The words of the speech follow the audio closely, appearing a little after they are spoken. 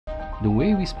The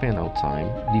way we spend our time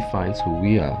defines who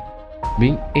we are.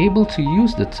 Being able to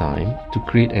use the time to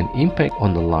create an impact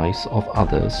on the lives of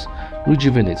others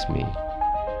rejuvenates me.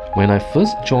 When I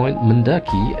first joined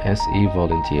MENDAKI as a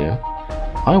volunteer,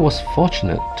 I was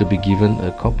fortunate to be given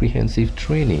a comprehensive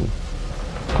training.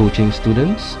 Coaching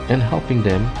students and helping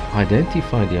them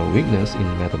identify their weakness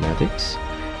in mathematics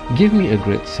gave me a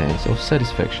great sense of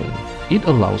satisfaction. It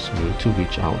allows me to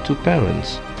reach out to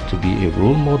parents to be a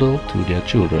role model to their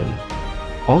children.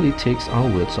 All it takes are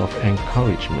words of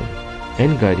encouragement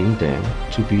and guiding them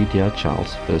to be their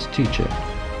child's first teacher.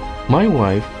 My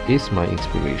wife is my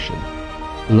inspiration.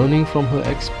 Learning from her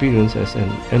experience as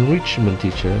an enrichment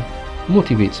teacher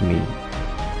motivates me.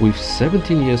 With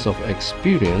 17 years of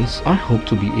experience, I hope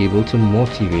to be able to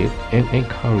motivate and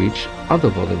encourage other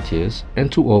volunteers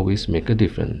and to always make a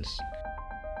difference.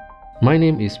 My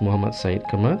name is Mohd Said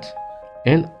Kemat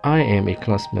and I am a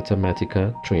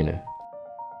KelasMateMatika trainer.